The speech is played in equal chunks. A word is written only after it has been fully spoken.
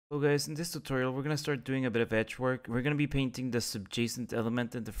Hello guys, in this tutorial we're going to start doing a bit of edge work. We're going to be painting the subjacent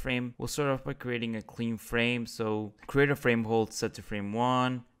element in the frame. We'll start off by creating a clean frame. So create a frame hold set to frame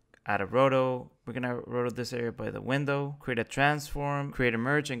 1, add a roto. We're going to roto this area by the window, create a transform, create a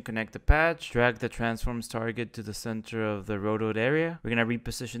merge and connect the patch. Drag the transform's target to the center of the rotoed area. We're going to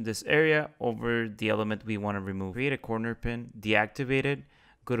reposition this area over the element we want to remove. Create a corner pin, deactivate it.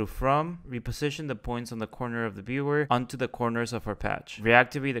 Go to From, reposition the points on the corner of the viewer onto the corners of our patch.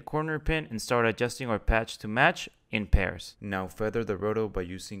 Reactivate the corner pin and start adjusting our patch to match in pairs. Now feather the roto by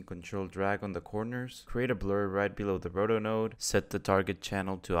using Control Drag on the corners. Create a blur right below the roto node. Set the target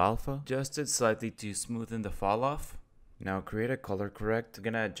channel to alpha. Adjust it slightly to smoothen the fall off. Now create a color correct. I'm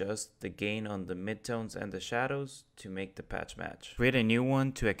gonna adjust the gain on the midtones and the shadows to make the patch match. Create a new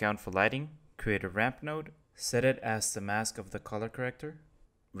one to account for lighting. Create a ramp node. Set it as the mask of the color corrector.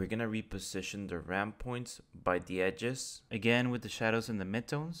 We're going to reposition the ramp points by the edges, again with the shadows and the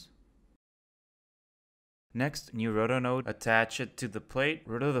midtones. Next, new roto node, attach it to the plate,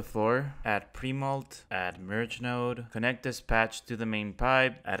 roto the floor, add pre-mult, add merge node, connect this patch to the main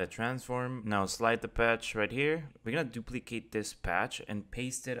pipe, add a transform. Now slide the patch right here. We're going to duplicate this patch and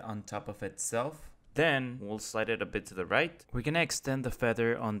paste it on top of itself. Then we'll slide it a bit to the right. We're going to extend the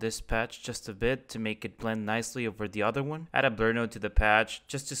feather on this patch just a bit to make it blend nicely over the other one. Add a blur node to the patch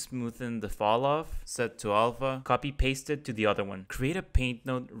just to smoothen the fall off. Set to alpha. Copy paste it to the other one. Create a paint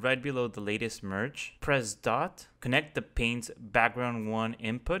node right below the latest merge. Press dot. Connect the paint's background 1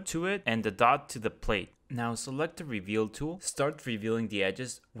 input to it and the dot to the plate. Now select the reveal tool. Start revealing the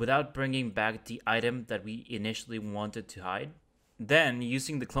edges without bringing back the item that we initially wanted to hide. Then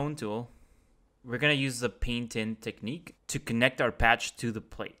using the clone tool, we're going to use the paint in technique to connect our patch to the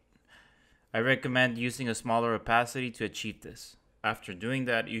plate. I recommend using a smaller opacity to achieve this. After doing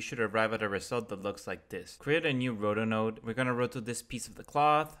that, you should arrive at a result that looks like this. Create a new roto node. We're going to roto this piece of the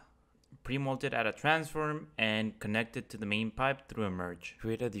cloth, pre-mult it at a transform, and connect it to the main pipe through a merge.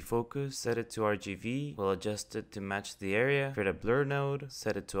 Create a defocus, set it to RGB. We'll adjust it to match the area. Create a blur node,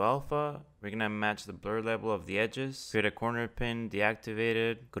 set it to alpha. We're going to match the blur level of the edges. Create a corner pin, deactivate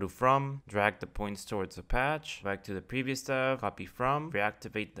it. Go to From, drag the points towards the patch. Back to the previous tab, copy From,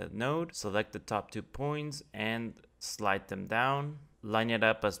 reactivate the node. Select the top 2 points and slide them down. Line it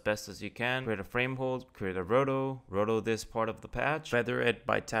up as best as you can. Create a frame hold, create a roto this part of the patch, feather it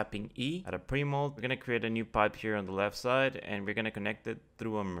by tapping E at a pre-mold. We're going to create a new pipe here on the left side and we're going to connect it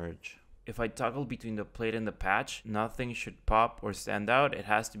through a merge. If I toggle between the plate and the patch, nothing should pop or stand out. It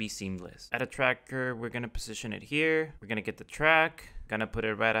has to be seamless. Add a tracker, we're going to position it here. We're going to get the track, going to put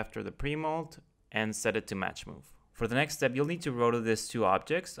it right after the pre-mold and set it to match move. For the next step, you'll need to roto these 2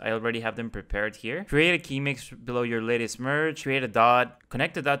 objects. I already have them prepared here. Create a key mix below your latest merge. Create a dot.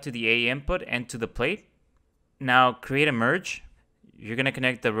 Connect the dot to the A input and to the plate. Now create a merge. You're going to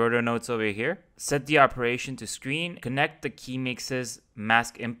connect the roto nodes over here. Set the operation to screen. Connect the key mix's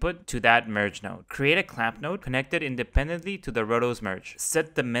mask input to that merge node. Create a clamp node. Connect it independently to the roto's merge.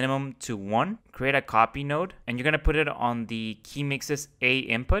 Set the minimum to 1. Create a copy node. And you're going to put it on the key mix's A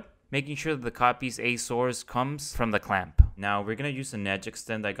input, making sure that the copy's A source comes from the clamp. Now we're going to use an edge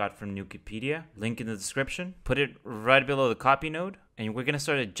extend I got from Wikipedia. Link in the description. Put it right below the copy node. And we're going to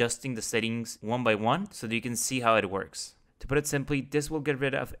start adjusting the settings one by one so that you can see how it works. To put it simply, this will get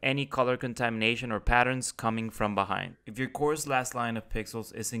rid of any color contamination or patterns coming from behind. If your core's last line of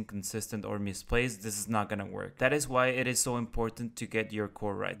pixels is inconsistent or misplaced, this is not going to work. That is why it is so important to get your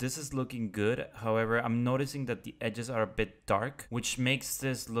core right. This is looking good. However, I'm noticing that the edges are a bit dark, which makes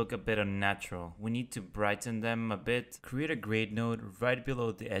this look a bit unnatural. We need to brighten them a bit. Create a grade node right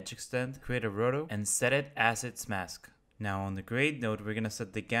below the edge extend. Create a roto and set it as its mask. Now on the grade node, we're going to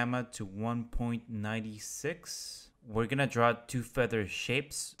set the gamma to 1.96. We're going to draw 2 feather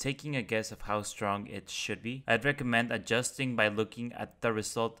shapes, taking a guess of how strong it should be. I'd recommend adjusting by looking at the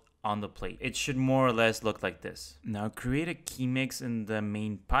result on the plate. It should more or less look like this. Now create a key mix in the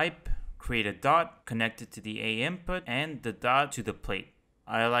main pipe. Create a dot, connect it to the A input and the dot to the plate.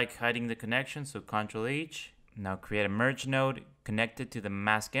 I like hiding the connection, so Ctrl H. Now create a merge node, connect it to the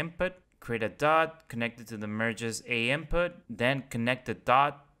mask input. Create a dot, connect it to the merge's A input, then connect the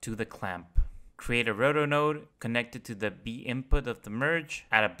dot to the clamp. Create a roto node, connect it to the B input of the merge,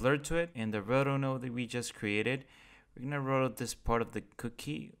 add a blur to it. In the roto node that we just created, we're going to roto this part of the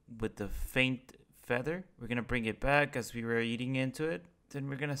cookie with the faint feather. We're going to bring it back as we were eating into it. Then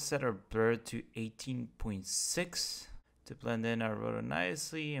we're going to set our blur to 18.6 to blend in our roto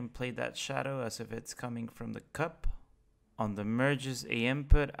nicely and play that shadow as if it's coming from the cup. On the merge's A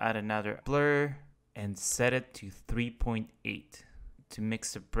input, add another blur and set it to 3.8. to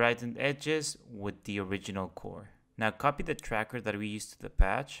mix the brightened edges with the original core. Now copy the tracker that we used to the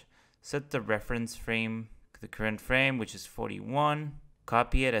patch, set the reference frame to the current frame, which is 41,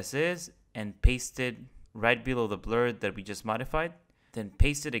 copy it as is, and paste it right below the blur that we just modified. Then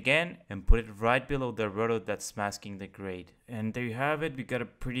paste it again and put it right below the roto that's masking the grade. And there you have it. We got a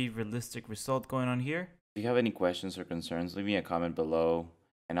pretty realistic result going on here. If you have any questions or concerns, leave me a comment below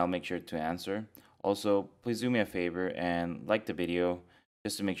and I'll make sure to answer. Also, please do me a favor and like the video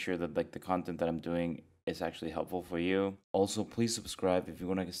just to make sure that the content that I'm doing is actually helpful for you. Also, please subscribe if you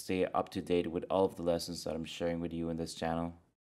want to stay up to date with all of the lessons that I'm sharing with you in this channel.